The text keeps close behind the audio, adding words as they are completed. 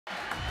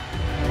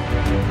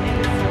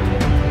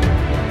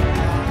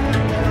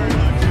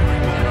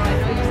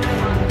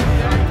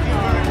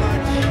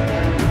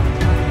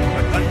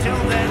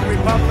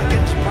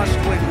Republicans must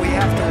win. We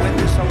have to win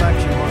this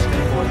election, most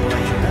important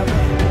election ever.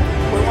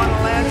 We want a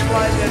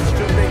landslide that's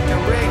too big to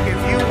rig.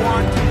 If you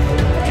want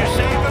to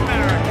save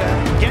America,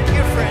 get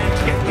your friends,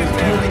 get your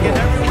family, get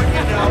everyone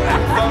you know,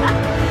 and vote.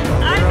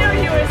 I knew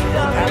you were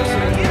still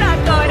here. You're not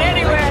going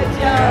anywhere,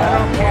 Joe. I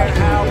don't care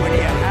how, when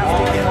you have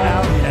to get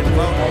out and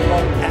vote.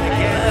 And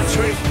again,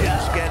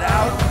 Christians, get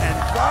out and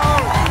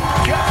vote.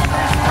 Just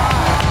this time.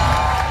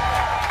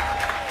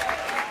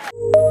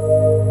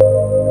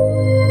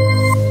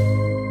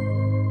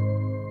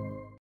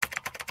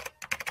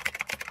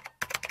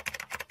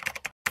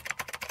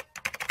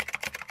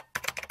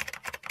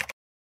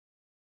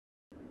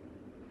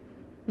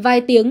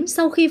 Vài tiếng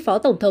sau khi Phó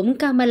Tổng thống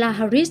Kamala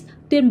Harris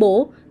tuyên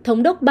bố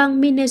Thống đốc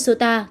bang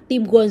Minnesota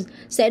Tim Walz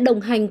sẽ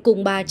đồng hành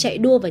cùng bà chạy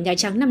đua vào Nhà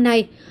Trắng năm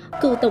nay,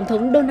 cựu Tổng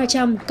thống Donald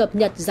Trump cập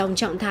nhật dòng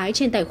trạng thái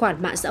trên tài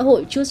khoản mạng xã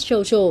hội Truth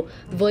Social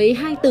với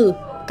hai từ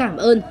cảm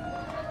ơn.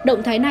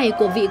 Động thái này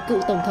của vị cựu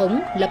Tổng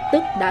thống lập tức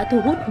đã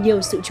thu hút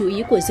nhiều sự chú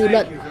ý của dư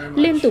luận,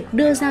 liên tục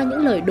đưa ra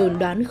những lời đồn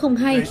đoán không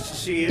hay.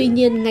 Tuy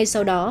nhiên, ngay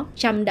sau đó,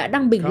 Trump đã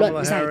đăng bình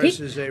luận giải thích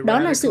đó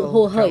là sự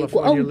hồ hởi của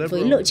ông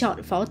với lựa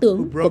chọn Phó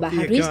tướng của bà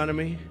Harris.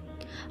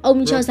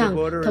 Ông cho rằng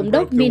Thống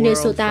đốc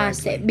Minnesota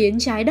sẽ biến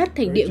trái đất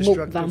thành địa ngục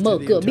và mở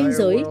cửa biên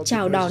giới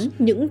chào đón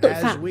những tội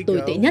phạm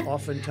tồi tệ nhất,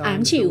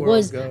 ám chỉ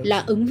Walz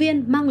là ứng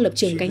viên mang lập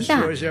trường cánh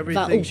tả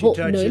và ủng hộ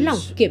nới lỏng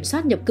kiểm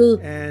soát nhập cư.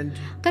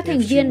 Các thành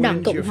viên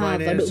Đảng Cộng hòa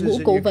và đội ngũ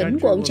cố vấn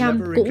của ông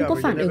Trump cũng có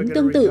phản ứng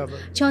tương tự,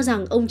 cho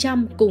rằng ông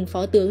Trump cùng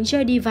Phó tướng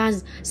J.D. Vance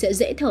sẽ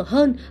dễ thở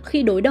hơn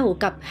khi đối đầu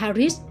cặp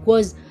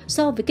Harris-Walz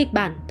so với kịch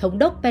bản Thống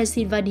đốc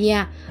Pennsylvania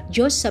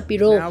George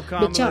Shapiro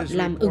được chọn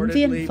làm ứng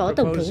viên Phó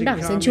Tổng thống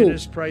Đảng Dân Chủ.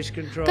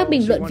 Các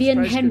bình luận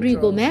viên Henry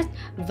Gomez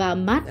và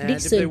Matt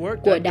Dixon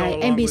của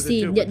đài NBC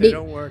nhận định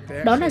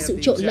đó là sự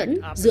trộn lẫn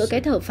giữa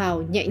cái thở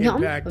phào nhẹ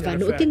nhõm và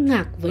nỗi kinh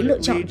ngạc với lựa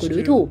chọn của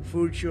đối thủ.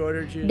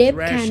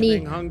 Dave Carney,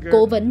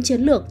 cố vấn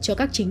chiến lược cho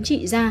các chính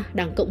trị gia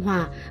Đảng Cộng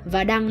hòa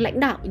và đang lãnh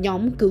đạo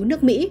nhóm Cứu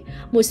nước Mỹ,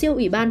 một siêu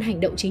ủy ban hành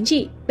động chính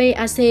trị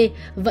PAC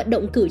vận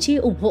động cử tri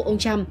ủng hộ ông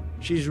Trump,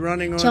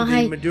 cho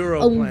hay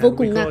ông vô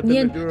cùng ngạc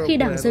nhiên khi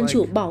Đảng Dân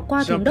Chủ bỏ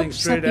qua Thống đốc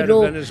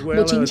Shapiro,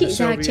 một chính trị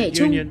gia trẻ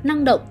trung,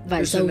 năng động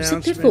và giàu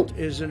sức thuyết phục.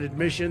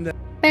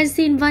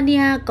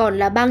 Pennsylvania còn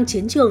là bang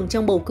chiến trường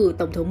trong bầu cử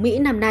Tổng thống Mỹ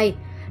năm nay.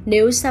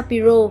 Nếu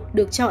Shapiro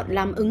được chọn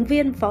làm ứng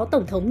viên Phó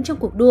Tổng thống trong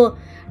cuộc đua,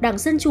 Đảng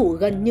Dân Chủ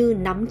gần như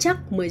nắm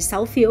chắc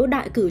 16 phiếu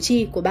đại cử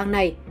tri của bang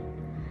này.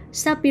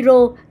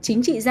 Shapiro,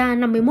 chính trị gia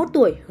 51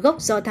 tuổi,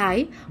 gốc Do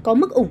Thái, có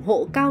mức ủng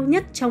hộ cao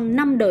nhất trong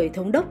 5 đời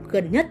thống đốc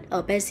gần nhất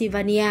ở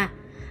Pennsylvania,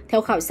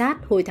 theo khảo sát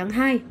hồi tháng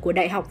 2 của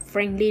Đại học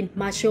Franklin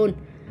Marshall.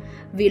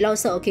 Vì lo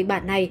sợ kịch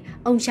bản này,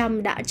 ông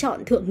Trump đã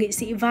chọn Thượng nghị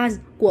sĩ Vance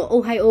của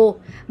Ohio,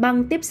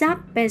 bang tiếp giáp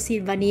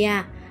Pennsylvania,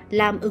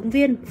 làm ứng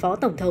viên Phó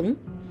Tổng thống.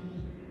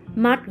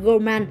 Matt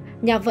Gorman,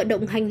 nhà vận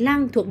động hành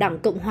lang thuộc Đảng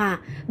Cộng hòa,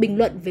 bình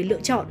luận về lựa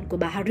chọn của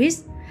bà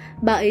Harris.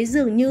 Bà ấy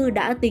dường như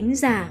đã tính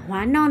già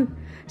hóa non.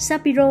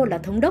 Shapiro là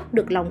thống đốc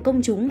được lòng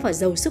công chúng và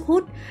giàu sức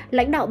hút,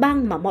 lãnh đạo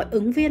bang mà mọi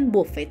ứng viên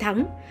buộc phải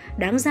thắng.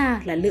 Đáng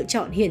ra là lựa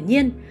chọn hiển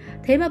nhiên,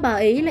 thế mà bà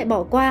ấy lại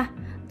bỏ qua.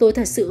 Tôi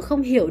thật sự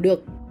không hiểu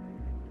được.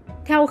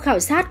 Theo khảo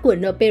sát của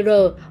NPR,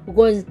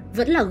 Walz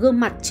vẫn là gương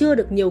mặt chưa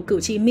được nhiều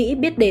cử tri Mỹ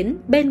biết đến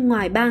bên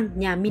ngoài bang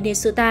nhà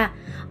Minnesota,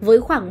 với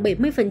khoảng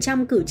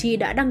 70% cử tri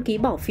đã đăng ký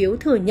bỏ phiếu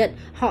thừa nhận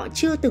họ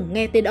chưa từng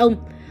nghe tên ông.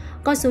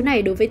 Con số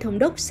này đối với thống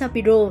đốc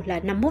Shapiro là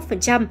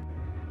 51%,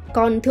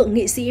 còn Thượng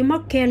nghị sĩ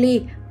Mark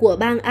Kelly của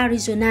bang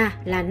Arizona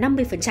là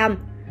 50%.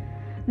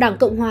 Đảng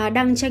Cộng hòa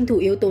đang tranh thủ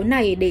yếu tố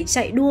này để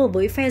chạy đua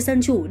với phe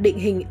Dân Chủ định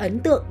hình ấn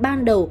tượng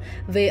ban đầu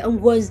về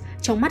ông Walz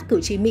trong mắt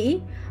cử tri Mỹ.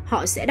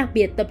 Họ sẽ đặc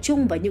biệt tập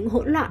trung vào những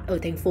hỗn loạn ở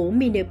thành phố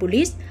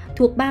Minneapolis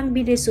thuộc bang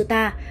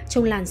Minnesota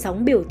trong làn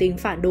sóng biểu tình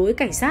phản đối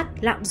cảnh sát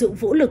lạm dụng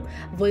vũ lực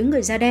với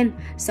người da đen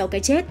sau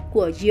cái chết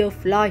của George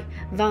Floyd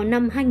vào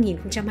năm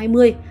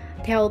 2020,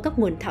 theo các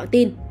nguồn thạo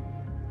tin.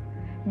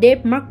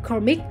 Dave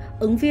McCormick,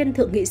 ứng viên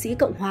Thượng nghị sĩ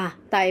Cộng hòa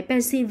tại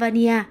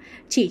Pennsylvania,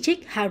 chỉ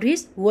trích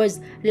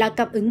Harris-Walz là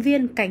cặp ứng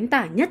viên cánh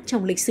tả nhất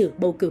trong lịch sử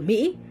bầu cử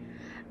Mỹ.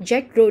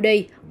 Jack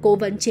Roday, cố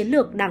vấn chiến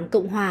lược Đảng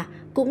Cộng hòa,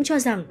 cũng cho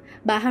rằng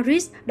bà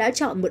Harris đã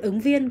chọn một ứng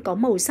viên có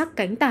màu sắc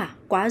cánh tả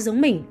quá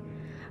giống mình.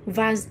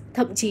 Vance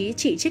thậm chí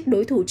chỉ trích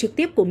đối thủ trực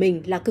tiếp của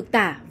mình là cực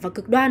tả và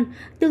cực đoan,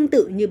 tương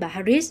tự như bà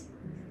Harris.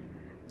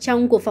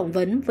 Trong cuộc phỏng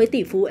vấn với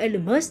tỷ phú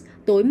Elon Musk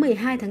tối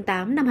 12 tháng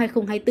 8 năm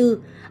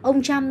 2024,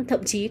 ông Trump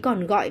thậm chí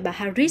còn gọi bà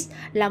Harris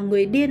là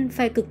người điên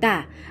phe cực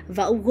tả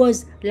và ông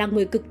Walz là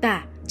người cực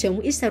tả chống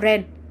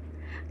Israel.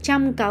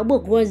 Trump cáo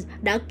buộc Walz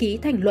đã ký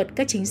thành luật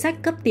các chính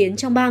sách cấp tiến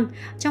trong bang,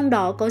 trong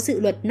đó có dự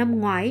luật năm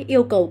ngoái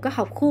yêu cầu các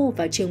học khu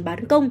và trường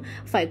bán công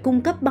phải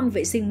cung cấp băng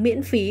vệ sinh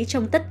miễn phí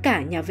trong tất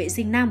cả nhà vệ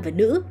sinh nam và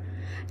nữ.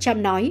 Trump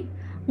nói,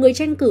 người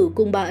tranh cử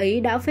cùng bà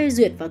ấy đã phê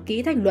duyệt và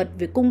ký thành luật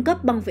về cung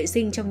cấp băng vệ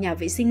sinh trong nhà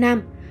vệ sinh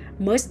nam.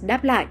 Musk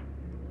đáp lại,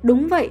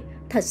 đúng vậy,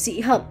 thật dị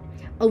hợm.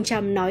 Ông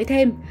Trump nói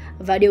thêm,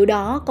 và điều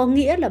đó có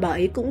nghĩa là bà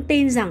ấy cũng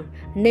tin rằng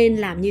nên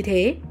làm như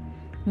thế.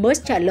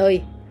 Musk trả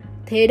lời,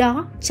 thế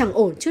đó chẳng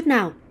ổn chút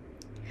nào.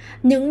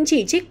 Những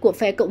chỉ trích của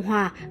phe Cộng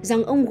hòa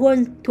rằng ông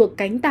Walz thuộc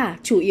cánh tả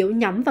chủ yếu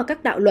nhắm vào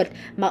các đạo luật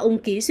mà ông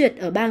ký duyệt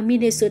ở bang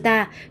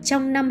Minnesota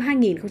trong năm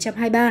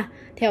 2023,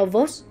 theo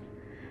Walz.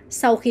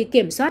 Sau khi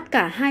kiểm soát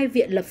cả hai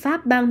viện lập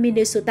pháp bang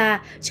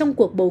Minnesota trong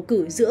cuộc bầu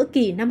cử giữa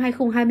kỳ năm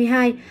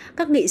 2022,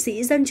 các nghị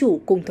sĩ Dân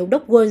Chủ cùng Thống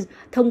đốc Walz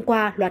thông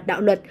qua loạt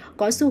đạo luật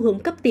có xu hướng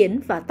cấp tiến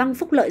và tăng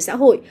phúc lợi xã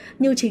hội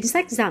như chính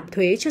sách giảm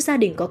thuế cho gia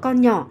đình có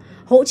con nhỏ,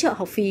 hỗ trợ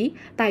học phí,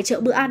 tài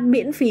trợ bữa ăn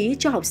miễn phí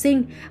cho học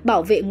sinh,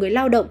 bảo vệ người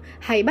lao động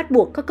hay bắt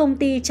buộc các công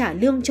ty trả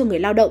lương cho người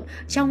lao động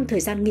trong thời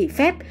gian nghỉ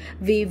phép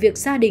vì việc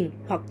gia đình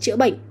hoặc chữa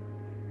bệnh.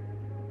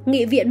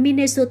 Nghị viện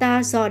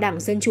Minnesota do Đảng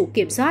Dân Chủ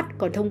kiểm soát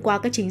còn thông qua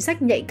các chính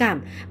sách nhạy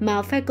cảm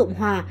mà phe Cộng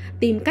hòa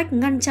tìm cách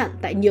ngăn chặn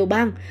tại nhiều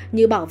bang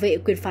như bảo vệ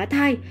quyền phá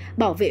thai,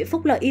 bảo vệ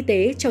phúc lợi y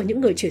tế cho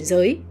những người chuyển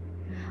giới.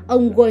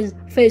 Ông Walz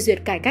phê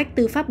duyệt cải cách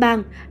tư pháp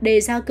bang,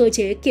 đề ra cơ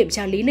chế kiểm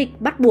tra lý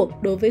lịch bắt buộc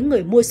đối với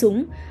người mua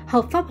súng,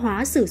 hợp pháp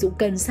hóa sử dụng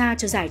cần sa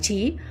cho giải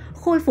trí,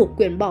 khôi phục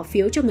quyền bỏ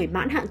phiếu cho người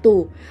mãn hạn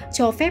tù,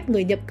 cho phép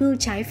người nhập cư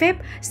trái phép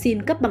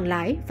xin cấp bằng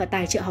lái và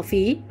tài trợ học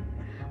phí.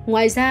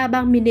 Ngoài ra,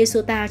 bang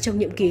Minnesota trong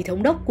nhiệm kỳ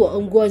thống đốc của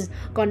ông Walz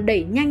còn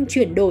đẩy nhanh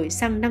chuyển đổi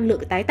sang năng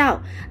lượng tái tạo,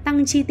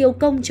 tăng chi tiêu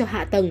công cho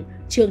hạ tầng,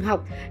 trường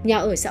học, nhà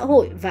ở xã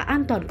hội và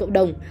an toàn cộng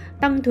đồng,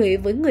 tăng thuế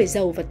với người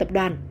giàu và tập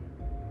đoàn.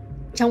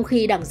 Trong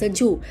khi Đảng Dân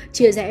Chủ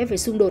chia rẽ về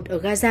xung đột ở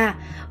Gaza,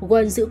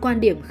 Walz giữ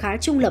quan điểm khá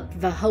trung lập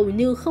và hầu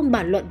như không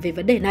bàn luận về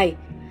vấn đề này.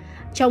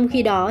 Trong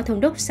khi đó, Thống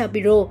đốc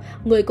Shapiro,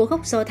 người có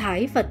gốc Do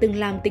Thái và từng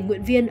làm tình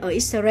nguyện viên ở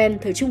Israel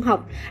thời trung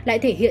học, lại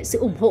thể hiện sự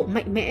ủng hộ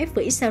mạnh mẽ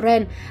với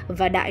Israel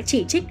và đã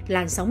chỉ trích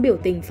làn sóng biểu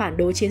tình phản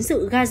đối chiến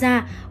sự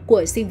Gaza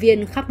của sinh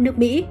viên khắp nước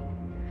Mỹ.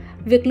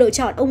 Việc lựa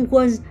chọn ông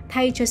Walz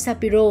thay cho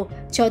Shapiro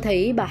cho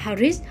thấy bà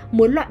Harris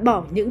muốn loại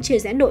bỏ những chia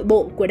rẽ nội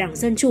bộ của Đảng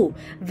Dân Chủ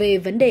về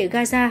vấn đề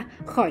Gaza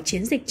khỏi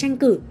chiến dịch tranh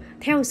cử,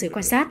 theo giới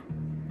quan sát.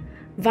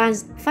 Vance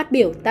phát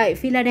biểu tại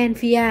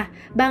Philadelphia,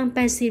 bang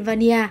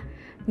Pennsylvania.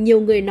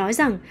 Nhiều người nói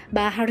rằng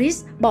bà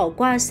Harris bỏ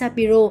qua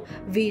Shapiro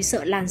vì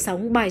sợ làn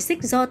sóng bài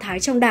xích Do Thái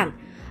trong đảng.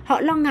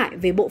 Họ lo ngại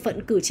về bộ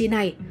phận cử tri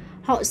này.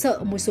 Họ sợ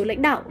một số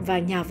lãnh đạo và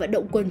nhà vận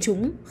động quần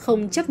chúng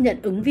không chấp nhận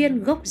ứng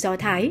viên gốc Do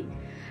Thái.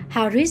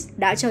 Harris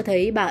đã cho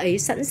thấy bà ấy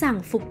sẵn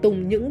sàng phục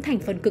tùng những thành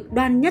phần cực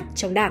đoan nhất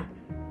trong đảng.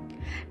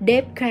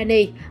 Dave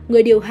Carney,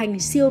 người điều hành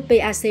siêu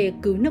PAC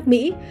cứu nước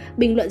Mỹ,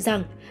 bình luận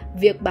rằng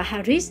việc bà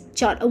Harris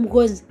chọn ông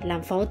Walz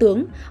làm phó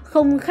tướng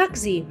không khác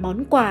gì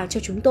món quà cho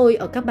chúng tôi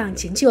ở các bang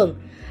chiến trường,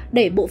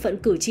 đẩy bộ phận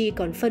cử tri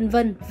còn phân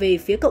vân về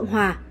phía Cộng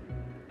hòa.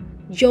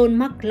 John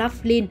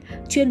McLaughlin,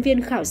 chuyên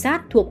viên khảo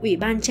sát thuộc Ủy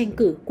ban tranh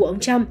cử của ông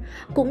Trump,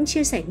 cũng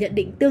chia sẻ nhận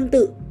định tương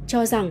tự,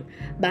 cho rằng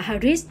bà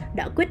Harris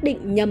đã quyết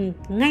định nhầm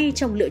ngay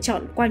trong lựa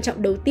chọn quan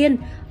trọng đầu tiên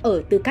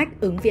ở tư cách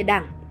ứng viên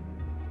đảng.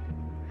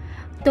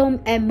 Tom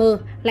Emmer,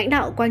 lãnh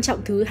đạo quan trọng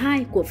thứ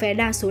hai của phe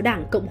đa số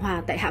đảng Cộng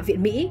hòa tại Hạ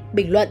viện Mỹ,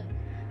 bình luận: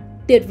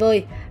 "Tuyệt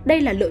vời,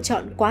 đây là lựa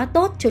chọn quá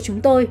tốt cho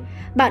chúng tôi.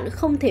 Bạn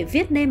không thể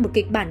viết nên một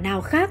kịch bản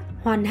nào khác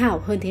hoàn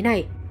hảo hơn thế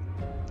này."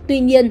 Tuy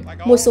nhiên,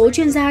 một số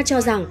chuyên gia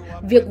cho rằng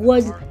việc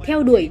Walz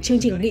theo đuổi chương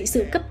trình nghị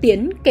sự cấp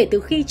tiến kể từ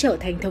khi trở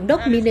thành thống đốc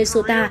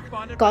Minnesota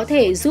có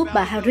thể giúp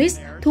bà Harris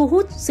thu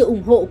hút sự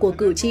ủng hộ của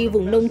cử tri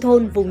vùng nông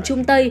thôn, vùng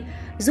Trung Tây,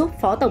 giúp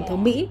Phó Tổng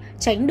thống Mỹ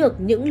tránh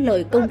được những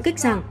lời công kích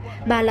rằng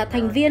bà là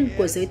thành viên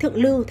của giới thượng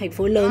lưu thành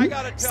phố lớn,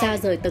 xa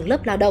rời tầng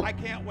lớp lao động.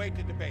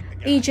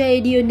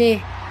 E.J. Dionne,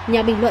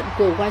 nhà bình luận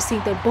của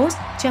Washington Post,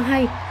 cho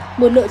hay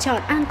một lựa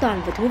chọn an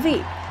toàn và thú vị,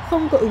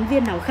 không có ứng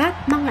viên nào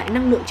khác mang lại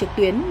năng lượng trực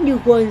tuyến như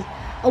Walz.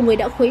 Ông ấy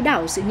đã khuấy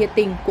đảo sự nhiệt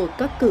tình của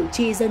các cử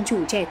tri dân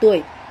chủ trẻ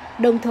tuổi.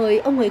 Đồng thời,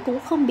 ông ấy cũng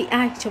không bị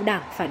ai trong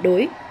đảng phản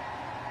đối.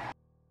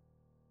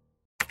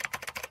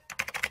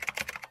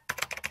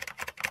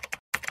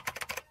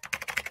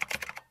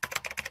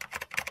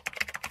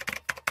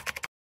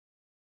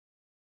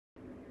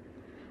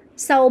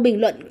 Sau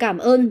bình luận cảm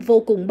ơn vô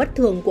cùng bất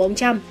thường của ông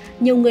Trump,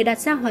 nhiều người đặt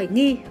ra hoài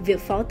nghi việc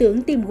Phó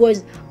tướng Tim Walz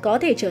có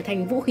thể trở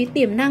thành vũ khí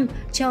tiềm năng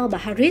cho bà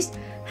Harris,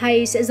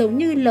 hay sẽ giống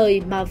như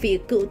lời mà vị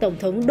cựu Tổng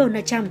thống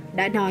Donald Trump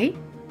đã nói.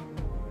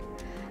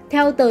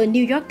 Theo tờ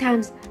New York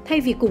Times,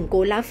 thay vì củng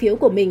cố lá phiếu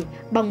của mình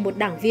bằng một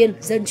đảng viên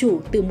dân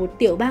chủ từ một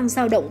tiểu bang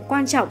dao động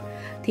quan trọng,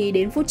 thì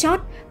đến phút chót,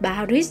 bà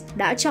Harris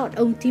đã chọn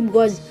ông Tim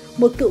Walz,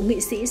 một cựu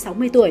nghị sĩ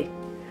 60 tuổi.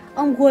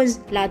 Ông Walz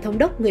là thống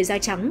đốc người da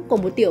trắng của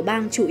một tiểu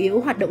bang chủ yếu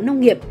hoạt động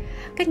nông nghiệp.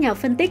 Các nhà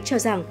phân tích cho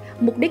rằng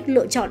mục đích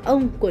lựa chọn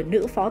ông của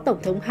nữ Phó Tổng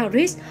thống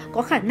Harris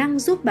có khả năng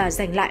giúp bà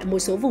giành lại một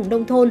số vùng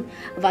nông thôn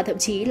và thậm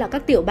chí là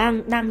các tiểu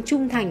bang đang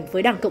trung thành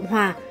với Đảng Cộng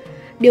hòa.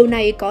 Điều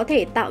này có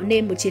thể tạo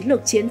nên một chiến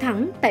lược chiến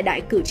thắng tại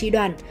đại cử tri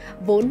đoàn,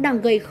 vốn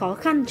đang gây khó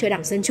khăn cho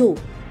Đảng Dân Chủ.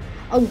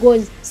 Ông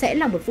Walz sẽ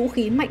là một vũ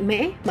khí mạnh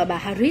mẽ mà bà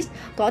Harris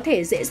có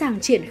thể dễ dàng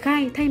triển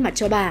khai thay mặt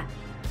cho bà.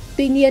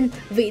 Tuy nhiên,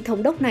 vị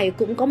thống đốc này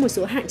cũng có một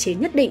số hạn chế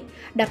nhất định,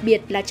 đặc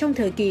biệt là trong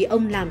thời kỳ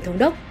ông làm thống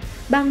đốc.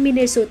 Bang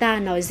Minnesota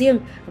nói riêng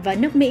và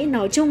nước Mỹ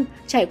nói chung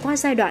trải qua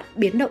giai đoạn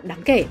biến động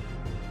đáng kể.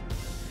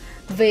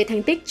 Về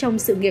thành tích trong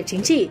sự nghiệp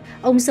chính trị,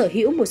 ông sở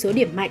hữu một số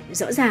điểm mạnh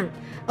rõ ràng.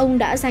 Ông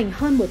đã dành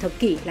hơn một thập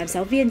kỷ làm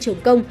giáo viên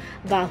trường công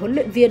và huấn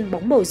luyện viên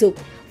bóng bầu dục,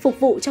 phục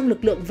vụ trong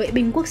lực lượng vệ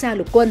binh quốc gia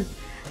lục quân.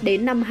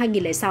 Đến năm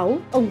 2006,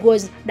 ông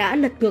Walz đã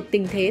lật ngược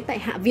tình thế tại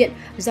Hạ viện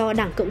do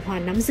Đảng Cộng hòa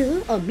nắm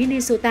giữ ở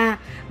Minnesota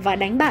và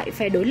đánh bại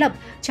phe đối lập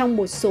trong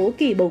một số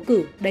kỳ bầu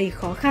cử đầy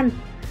khó khăn.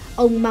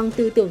 Ông mang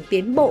tư tưởng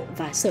tiến bộ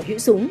và sở hữu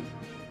súng.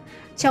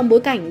 Trong bối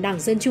cảnh Đảng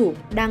Dân Chủ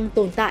đang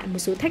tồn tại một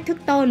số thách thức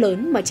to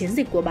lớn mà chiến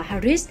dịch của bà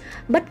Harris,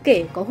 bất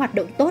kể có hoạt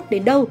động tốt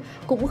đến đâu,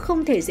 cũng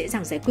không thể dễ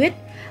dàng giải quyết.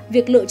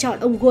 Việc lựa chọn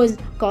ông Walz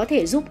có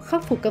thể giúp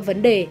khắc phục các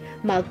vấn đề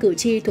mà cử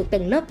tri thuộc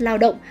tầng lớp lao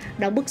động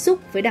đang bức xúc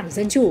với Đảng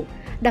Dân Chủ,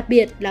 đặc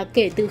biệt là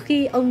kể từ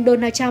khi ông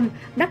Donald Trump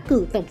đắc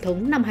cử Tổng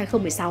thống năm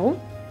 2016.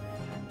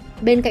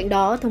 Bên cạnh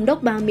đó, Thống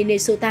đốc bang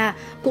Minnesota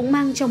cũng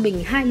mang cho mình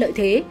hai lợi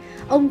thế.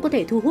 Ông có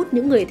thể thu hút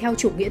những người theo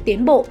chủ nghĩa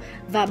tiến bộ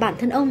và bản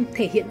thân ông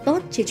thể hiện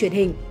tốt trên truyền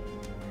hình.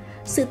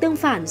 Sự tương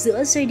phản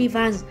giữa J.D.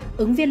 Vance,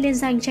 ứng viên liên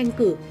danh tranh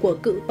cử của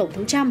cựu Tổng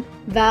thống Trump,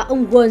 và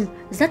ông Walz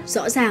rất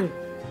rõ ràng.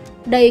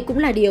 Đây cũng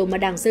là điều mà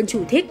Đảng Dân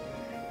Chủ thích.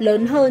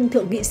 Lớn hơn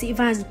Thượng nghị sĩ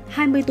Vance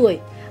 20 tuổi,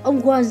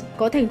 ông Walz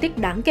có thành tích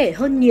đáng kể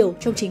hơn nhiều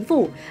trong chính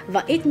phủ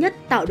và ít nhất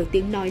tạo được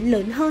tiếng nói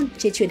lớn hơn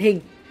trên truyền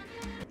hình.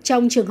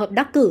 Trong trường hợp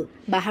đắc cử,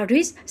 bà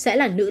Harris sẽ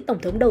là nữ tổng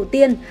thống đầu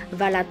tiên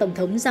và là tổng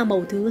thống da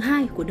màu thứ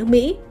hai của nước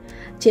Mỹ.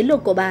 Chiến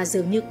lược của bà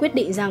dường như quyết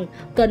định rằng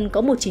cần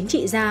có một chính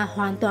trị gia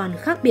hoàn toàn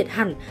khác biệt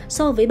hẳn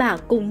so với bà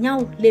cùng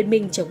nhau liên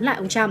minh chống lại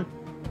ông Trump.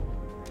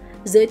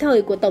 Dưới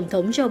thời của Tổng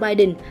thống Joe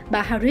Biden,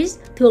 bà Harris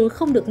thường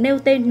không được nêu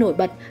tên nổi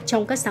bật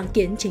trong các sáng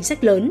kiến chính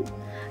sách lớn.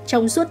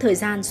 Trong suốt thời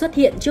gian xuất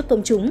hiện trước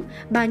công chúng,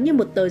 bà như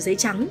một tờ giấy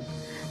trắng.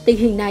 Tình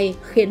hình này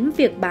khiến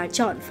việc bà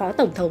chọn phó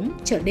tổng thống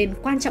trở nên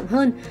quan trọng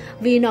hơn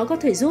vì nó có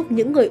thể giúp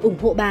những người ủng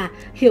hộ bà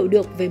hiểu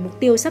được về mục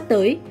tiêu sắp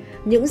tới,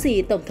 những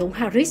gì Tổng thống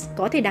Harris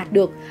có thể đạt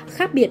được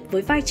khác biệt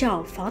với vai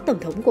trò phó tổng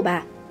thống của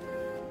bà.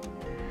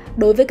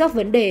 Đối với các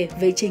vấn đề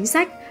về chính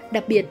sách,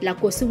 đặc biệt là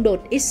cuộc xung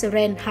đột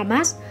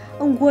Israel-Hamas,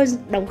 ông Walz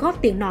đóng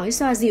góp tiếng nói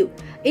xoa dịu,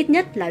 ít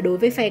nhất là đối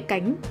với phe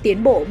cánh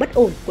tiến bộ bất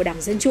ổn của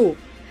Đảng Dân Chủ.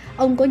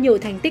 Ông có nhiều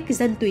thành tích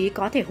dân túy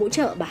có thể hỗ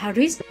trợ bà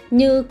Harris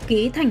như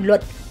ký thành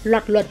luật,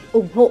 loạt luật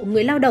ủng hộ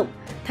người lao động,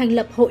 thành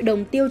lập hội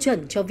đồng tiêu chuẩn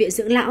cho viện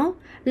dưỡng lão,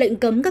 lệnh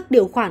cấm các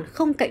điều khoản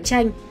không cạnh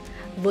tranh.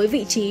 Với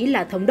vị trí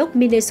là thống đốc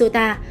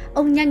Minnesota,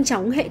 ông nhanh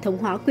chóng hệ thống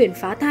hóa quyền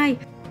phá thai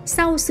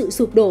sau sự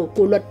sụp đổ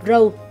của luật Roe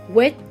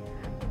Wade,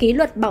 ký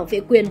luật bảo vệ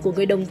quyền của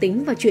người đồng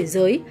tính và chuyển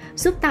giới,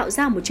 giúp tạo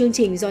ra một chương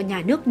trình do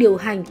nhà nước điều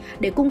hành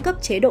để cung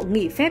cấp chế độ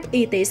nghỉ phép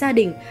y tế gia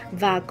đình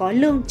và có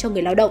lương cho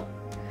người lao động.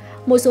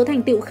 Một số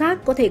thành tựu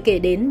khác có thể kể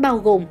đến bao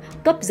gồm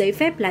cấp giấy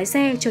phép lái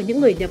xe cho những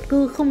người nhập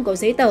cư không có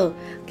giấy tờ,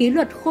 ký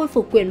luật khôi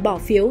phục quyền bỏ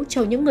phiếu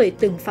cho những người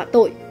từng phạm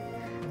tội.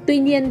 Tuy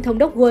nhiên, Thống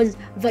đốc Walz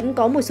vẫn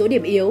có một số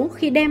điểm yếu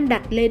khi đem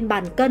đặt lên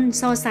bàn cân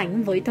so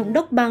sánh với Thống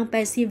đốc bang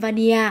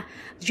Pennsylvania,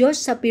 George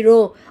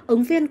Shapiro,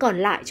 ứng viên còn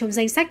lại trong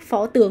danh sách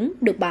phó tướng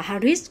được bà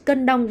Harris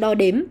cân đong đo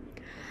đếm.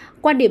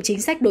 Quan điểm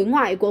chính sách đối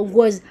ngoại của ông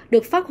Walz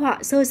được phác họa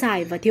sơ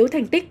sài và thiếu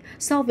thành tích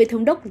so với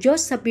Thống đốc George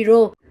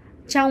Shapiro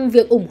trong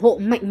việc ủng hộ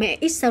mạnh mẽ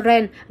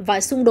Israel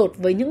và xung đột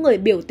với những người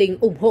biểu tình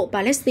ủng hộ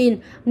Palestine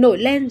nổi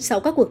lên sau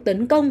các cuộc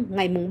tấn công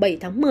ngày 7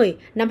 tháng 10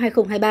 năm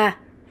 2023.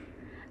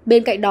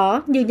 Bên cạnh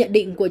đó, như nhận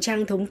định của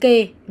trang thống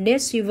kê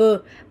NetSiver,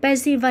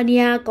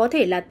 Pennsylvania có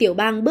thể là tiểu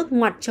bang bước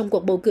ngoặt trong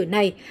cuộc bầu cử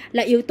này,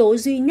 là yếu tố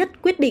duy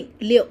nhất quyết định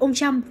liệu ông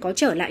Trump có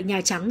trở lại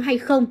Nhà Trắng hay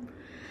không.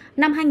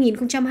 Năm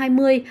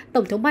 2020,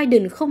 Tổng thống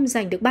Biden không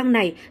giành được bang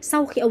này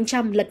sau khi ông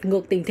Trump lật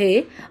ngược tình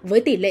thế, với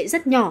tỷ lệ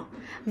rất nhỏ.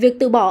 Việc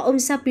từ bỏ ông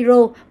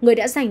Shapiro, người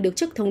đã giành được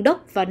chức thống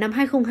đốc vào năm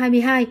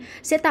 2022,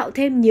 sẽ tạo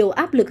thêm nhiều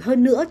áp lực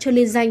hơn nữa cho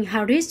liên danh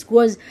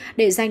Harris-Walz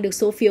để giành được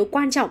số phiếu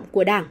quan trọng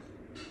của đảng.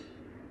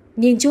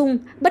 Nhìn chung,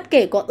 bất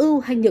kể có ưu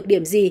hay nhược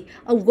điểm gì,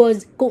 ông Walz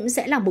cũng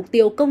sẽ là mục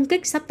tiêu công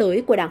kích sắp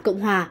tới của Đảng Cộng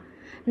Hòa.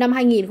 Năm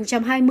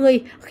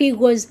 2020, khi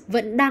Walz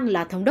vẫn đang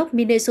là thống đốc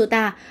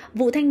Minnesota,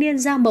 vụ thanh niên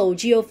da màu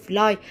George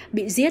Floyd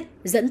bị giết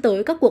dẫn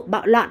tới các cuộc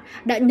bạo loạn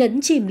đã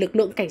nhấn chìm lực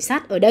lượng cảnh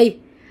sát ở đây.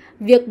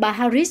 Việc bà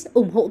Harris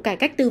ủng hộ cải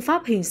cách tư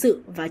pháp hình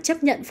sự và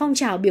chấp nhận phong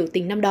trào biểu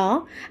tình năm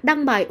đó,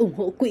 đăng bài ủng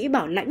hộ quỹ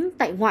bảo lãnh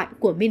tại ngoại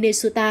của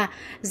Minnesota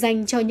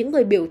dành cho những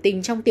người biểu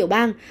tình trong tiểu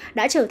bang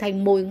đã trở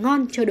thành mồi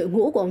ngon cho đội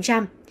ngũ của ông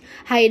Trump.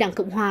 Hay Đảng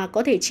Cộng Hòa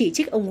có thể chỉ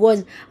trích ông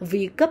Walz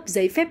vì cấp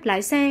giấy phép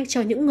lái xe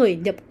cho những người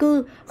nhập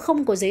cư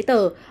không có giấy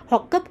tờ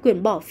hoặc cấp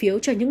quyền bỏ phiếu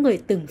cho những người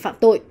từng phạm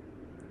tội.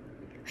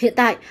 Hiện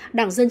tại,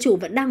 Đảng Dân Chủ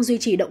vẫn đang duy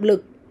trì động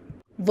lực.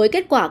 Với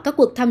kết quả các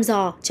cuộc thăm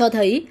dò cho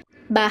thấy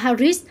bà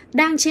Harris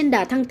đang trên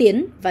đà thăng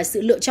tiến và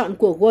sự lựa chọn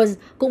của Walz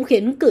cũng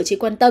khiến cử tri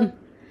quan tâm.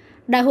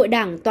 Đại hội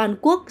Đảng Toàn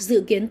quốc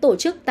dự kiến tổ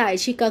chức tại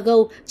Chicago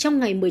trong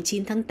ngày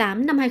 19 tháng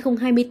 8 năm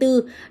 2024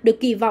 được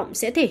kỳ vọng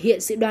sẽ thể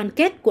hiện sự đoàn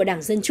kết của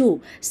Đảng Dân Chủ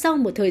sau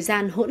một thời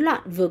gian hỗn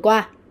loạn vừa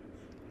qua.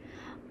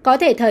 Có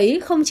thể thấy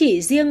không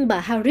chỉ riêng bà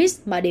Harris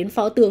mà đến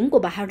phó tướng của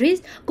bà Harris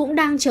cũng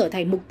đang trở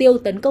thành mục tiêu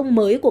tấn công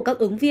mới của các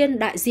ứng viên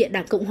đại diện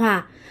Đảng Cộng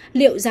Hòa.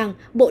 Liệu rằng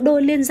bộ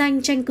đôi liên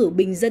danh tranh cử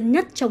bình dân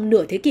nhất trong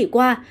nửa thế kỷ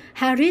qua,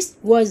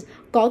 Harris-Walz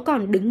có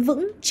còn đứng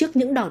vững trước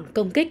những đòn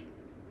công kích?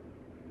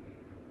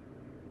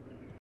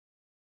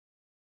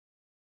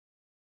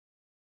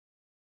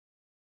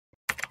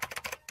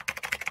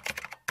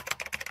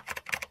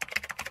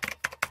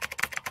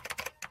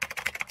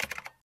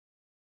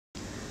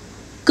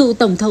 Cựu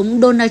Tổng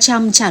thống Donald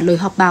Trump trả lời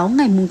họp báo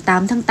ngày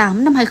 8 tháng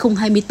 8 năm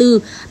 2024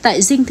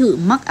 tại dinh thự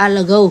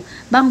Mar-a-Lago,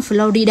 bang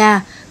Florida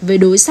về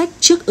đối sách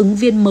trước ứng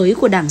viên mới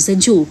của Đảng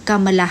Dân Chủ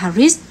Kamala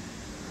Harris.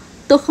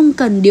 Tôi không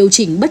cần điều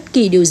chỉnh bất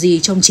kỳ điều gì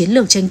trong chiến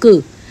lược tranh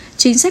cử.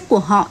 Chính sách của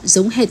họ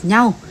giống hệt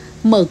nhau,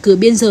 mở cửa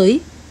biên giới,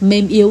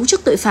 mềm yếu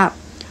trước tội phạm.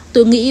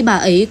 Tôi nghĩ bà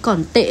ấy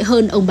còn tệ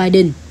hơn ông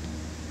Biden.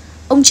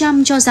 Ông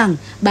Trump cho rằng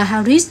bà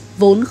Harris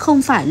vốn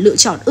không phải lựa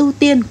chọn ưu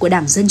tiên của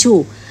Đảng Dân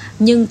Chủ,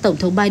 nhưng Tổng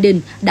thống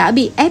Biden đã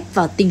bị ép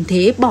vào tình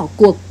thế bỏ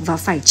cuộc và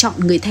phải chọn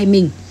người thay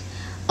mình.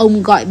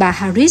 Ông gọi bà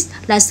Harris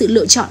là sự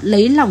lựa chọn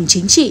lấy lòng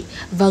chính trị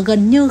và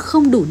gần như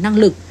không đủ năng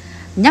lực.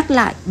 Nhắc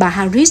lại bà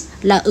Harris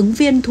là ứng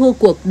viên thua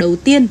cuộc đầu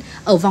tiên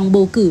ở vòng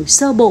bầu cử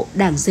sơ bộ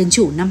Đảng Dân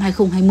Chủ năm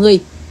 2020.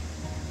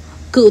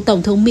 Cựu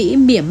Tổng thống Mỹ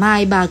mỉa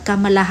mai bà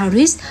Kamala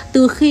Harris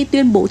từ khi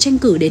tuyên bố tranh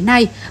cử đến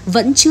nay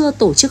vẫn chưa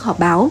tổ chức họp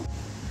báo.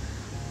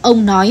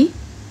 Ông nói,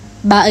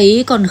 bà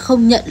ấy còn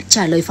không nhận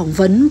trả lời phỏng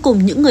vấn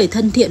cùng những người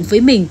thân thiện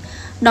với mình.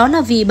 Đó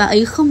là vì bà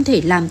ấy không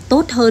thể làm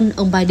tốt hơn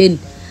ông Biden.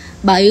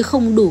 Bà ấy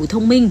không đủ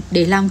thông minh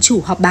để làm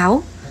chủ họp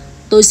báo.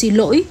 Tôi xin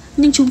lỗi,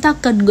 nhưng chúng ta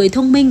cần người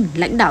thông minh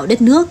lãnh đạo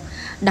đất nước,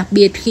 đặc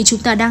biệt khi chúng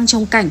ta đang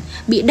trong cảnh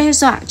bị đe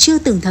dọa chưa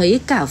từng thấy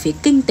cả về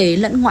kinh tế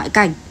lẫn ngoại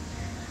cảnh.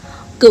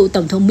 Cựu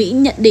Tổng thống Mỹ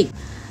nhận định,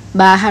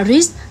 bà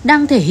Harris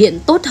đang thể hiện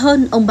tốt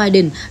hơn ông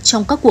Biden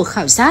trong các cuộc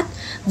khảo sát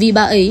vì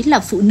bà ấy là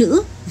phụ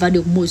nữ và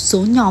được một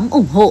số nhóm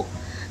ủng hộ,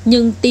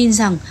 nhưng tin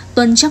rằng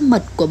tuần trăng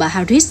mật của bà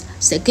Harris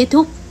sẽ kết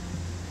thúc.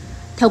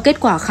 Theo kết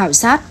quả khảo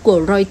sát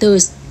của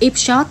Reuters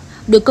Ipsos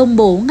được công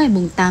bố ngày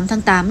 8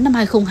 tháng 8 năm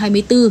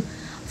 2024,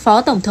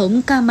 Phó Tổng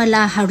thống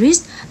Kamala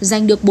Harris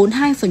giành được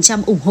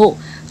 42% ủng hộ,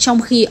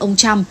 trong khi ông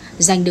Trump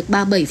giành được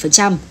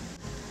 37%.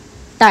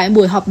 Tại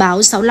buổi họp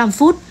báo 65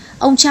 phút,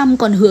 ông Trump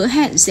còn hứa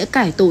hẹn sẽ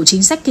cải tổ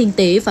chính sách kinh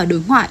tế và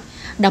đối ngoại,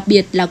 đặc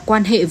biệt là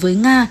quan hệ với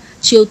Nga,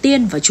 Triều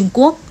Tiên và Trung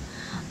Quốc.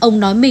 Ông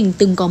nói mình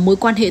từng có mối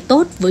quan hệ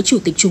tốt với Chủ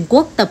tịch Trung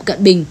Quốc Tập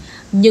Cận Bình,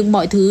 nhưng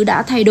mọi thứ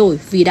đã thay đổi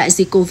vì đại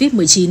dịch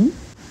Covid-19.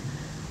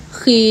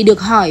 Khi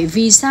được hỏi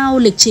vì sao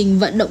lịch trình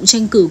vận động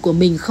tranh cử của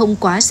mình không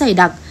quá dày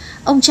đặc,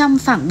 ông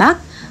Trump phản bác,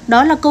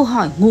 đó là câu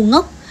hỏi ngu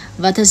ngốc,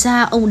 và thật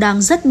ra ông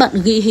đang rất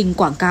bận ghi hình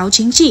quảng cáo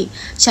chính trị,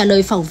 trả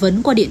lời phỏng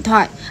vấn qua điện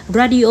thoại,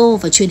 radio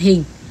và truyền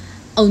hình.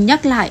 Ông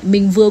nhắc lại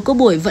mình vừa có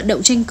buổi vận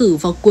động tranh cử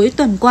vào cuối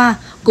tuần qua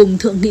cùng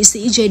Thượng nghị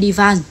sĩ J.D.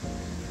 Vance.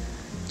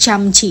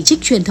 Trump chỉ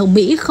trích truyền thông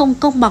Mỹ không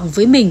công bằng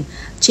với mình,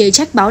 chê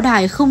trách báo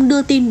đài không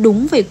đưa tin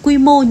đúng về quy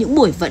mô những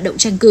buổi vận động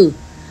tranh cử.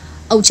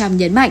 Ông Trump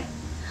nhấn mạnh,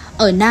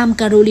 ở Nam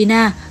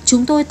Carolina,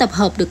 chúng tôi tập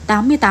hợp được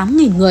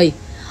 88.000 người.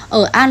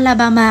 Ở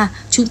Alabama,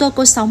 chúng tôi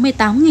có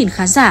 68.000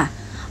 khán giả.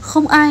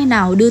 Không ai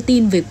nào đưa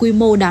tin về quy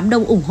mô đám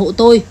đông ủng hộ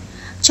tôi.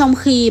 Trong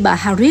khi bà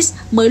Harris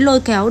mới lôi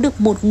kéo được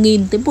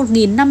 1.000 tới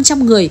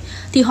 1.500 người,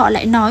 thì họ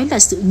lại nói là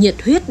sự nhiệt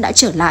huyết đã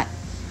trở lại.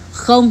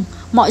 Không,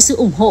 mọi sự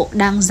ủng hộ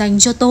đang dành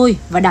cho tôi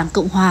và Đảng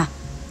Cộng Hòa.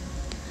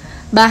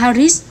 Bà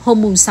Harris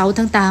hôm 6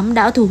 tháng 8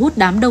 đã thu hút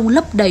đám đông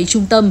lấp đầy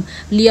trung tâm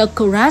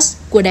Learcoras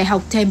của Đại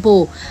học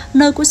Temple,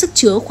 nơi có sức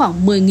chứa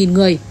khoảng 10.000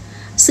 người.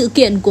 Sự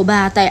kiện của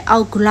bà tại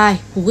Alkali,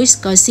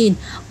 Wisconsin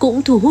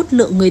cũng thu hút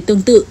lượng người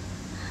tương tự.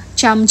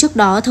 Trump trước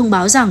đó thông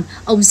báo rằng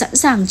ông sẵn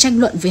sàng tranh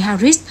luận với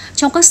Harris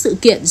trong các sự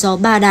kiện do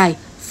 3 đài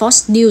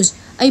Fox News,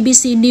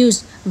 ABC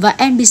News và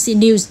NBC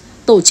News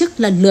tổ chức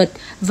lần lượt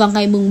vào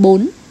ngày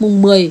 4,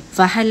 10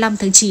 và 25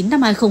 tháng 9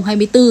 năm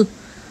 2024.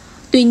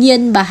 Tuy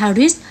nhiên, bà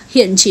Harris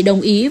hiện chỉ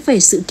đồng ý về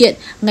sự kiện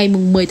ngày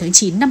 10 tháng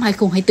 9 năm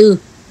 2024.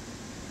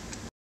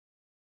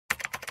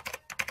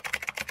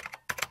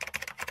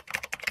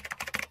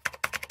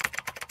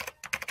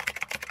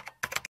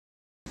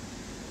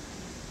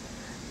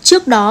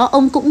 Trước đó,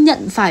 ông cũng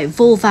nhận phải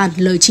vô vàn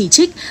lời chỉ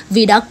trích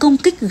vì đã công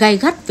kích gay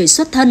gắt về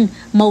xuất thân,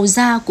 màu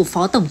da của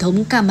Phó Tổng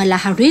thống Kamala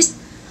Harris.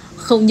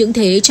 Không những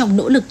thế, trong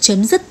nỗ lực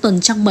chấm dứt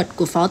tuần trăng mật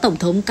của Phó Tổng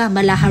thống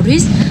Kamala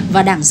Harris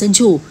và Đảng Dân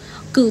Chủ,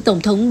 cựu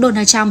Tổng thống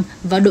Donald Trump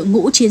và đội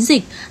ngũ chiến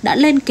dịch đã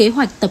lên kế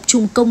hoạch tập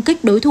trung công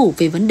kích đối thủ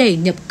về vấn đề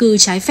nhập cư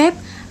trái phép,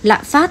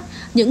 lạm phát,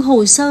 những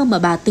hồ sơ mà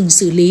bà từng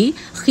xử lý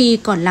khi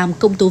còn làm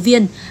công tố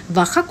viên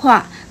và khắc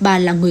họa bà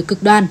là người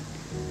cực đoan.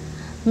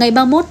 Ngày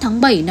 31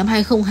 tháng 7 năm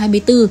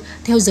 2024,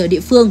 theo giờ địa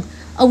phương,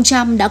 ông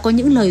Trump đã có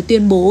những lời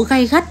tuyên bố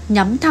gay gắt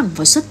nhắm thẳng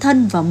vào xuất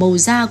thân và màu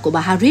da của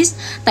bà Harris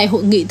tại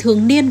hội nghị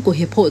thường niên của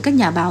Hiệp hội các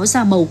nhà báo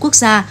da màu quốc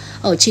gia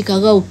ở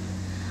Chicago.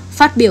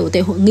 Phát biểu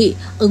tại hội nghị,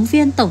 ứng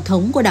viên Tổng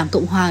thống của Đảng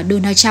Cộng Hòa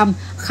Donald Trump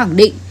khẳng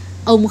định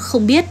ông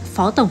không biết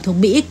Phó Tổng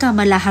thống Mỹ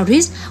Kamala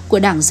Harris của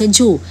Đảng Dân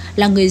Chủ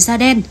là người da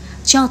đen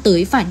cho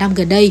tới vài năm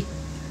gần đây.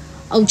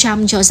 Ông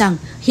Trump cho rằng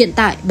hiện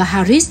tại bà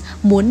Harris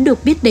muốn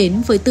được biết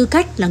đến với tư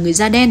cách là người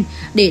da đen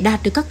để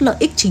đạt được các lợi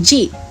ích chính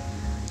trị.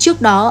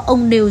 Trước đó,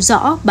 ông nêu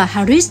rõ bà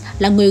Harris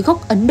là người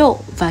gốc Ấn Độ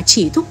và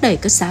chỉ thúc đẩy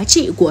các giá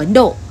trị của Ấn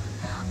Độ.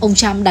 Ông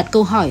Trump đặt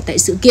câu hỏi tại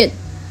sự kiện,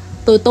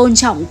 tôi tôn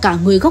trọng cả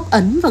người gốc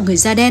Ấn và người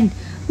da đen,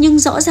 nhưng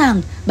rõ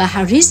ràng bà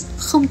Harris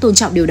không tôn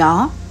trọng điều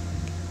đó.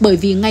 Bởi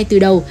vì ngay từ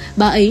đầu,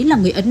 bà ấy là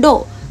người Ấn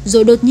Độ,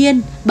 rồi đột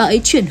nhiên bà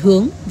ấy chuyển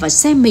hướng và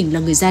xem mình là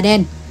người da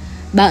đen.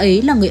 Bà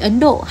ấy là người Ấn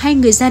Độ hay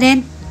người da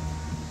đen?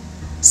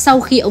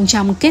 Sau khi ông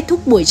Trump kết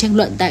thúc buổi tranh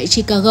luận tại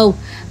Chicago,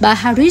 bà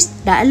Harris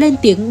đã lên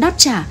tiếng đáp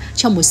trả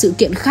trong một sự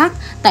kiện khác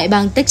tại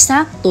bang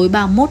Texas tối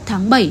 31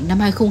 tháng 7 năm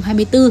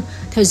 2024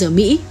 theo giờ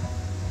Mỹ.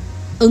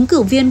 Ứng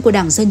cử viên của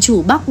Đảng Dân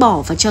Chủ bác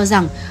bỏ và cho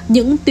rằng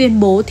những tuyên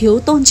bố thiếu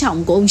tôn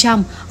trọng của ông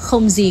Trump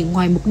không gì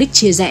ngoài mục đích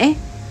chia rẽ.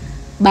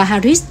 Bà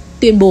Harris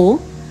tuyên bố,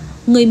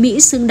 người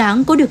Mỹ xứng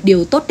đáng có được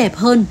điều tốt đẹp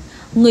hơn.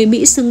 Người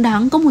Mỹ xứng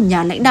đáng có một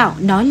nhà lãnh đạo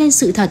nói lên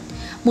sự thật,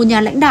 một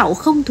nhà lãnh đạo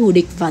không thù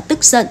địch và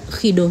tức giận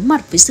khi đối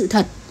mặt với sự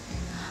thật.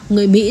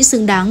 Người Mỹ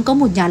xứng đáng có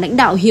một nhà lãnh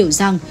đạo hiểu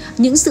rằng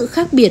những sự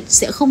khác biệt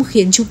sẽ không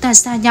khiến chúng ta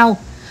xa nhau.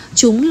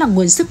 Chúng là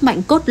nguồn sức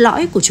mạnh cốt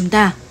lõi của chúng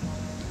ta.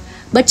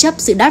 Bất chấp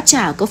sự đáp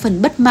trả có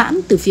phần bất mãn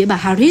từ phía bà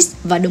Harris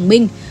và đồng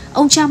minh,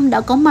 ông Trump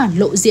đã có màn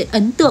lộ diện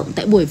ấn tượng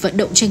tại buổi vận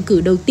động tranh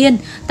cử đầu tiên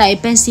tại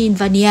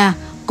Pennsylvania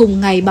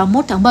cùng ngày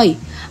 31 tháng 7,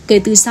 kể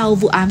từ sau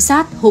vụ ám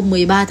sát hôm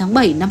 13 tháng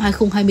 7 năm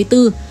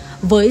 2024,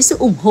 với sự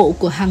ủng hộ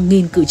của hàng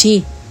nghìn cử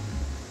tri.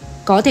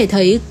 Có thể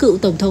thấy cựu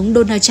Tổng thống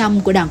Donald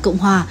Trump của Đảng Cộng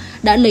Hòa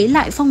đã lấy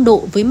lại phong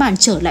độ với màn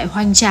trở lại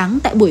hoành tráng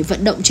tại buổi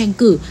vận động tranh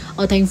cử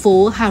ở thành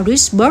phố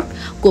Harrisburg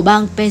của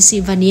bang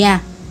Pennsylvania.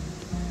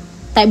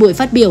 Tại buổi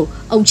phát biểu,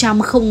 ông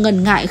Trump không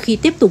ngần ngại khi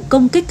tiếp tục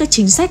công kích các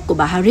chính sách của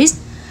bà Harris.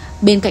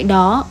 Bên cạnh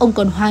đó, ông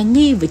còn hoài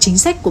nghi về chính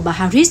sách của bà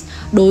Harris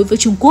đối với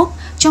Trung Quốc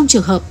trong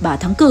trường hợp bà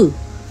thắng cử.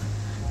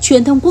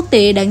 Truyền thông quốc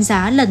tế đánh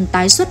giá lần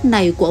tái xuất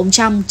này của ông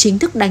Trump chính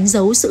thức đánh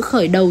dấu sự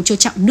khởi đầu cho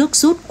chặng nước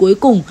rút cuối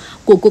cùng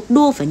của cuộc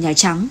đua vào Nhà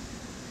Trắng.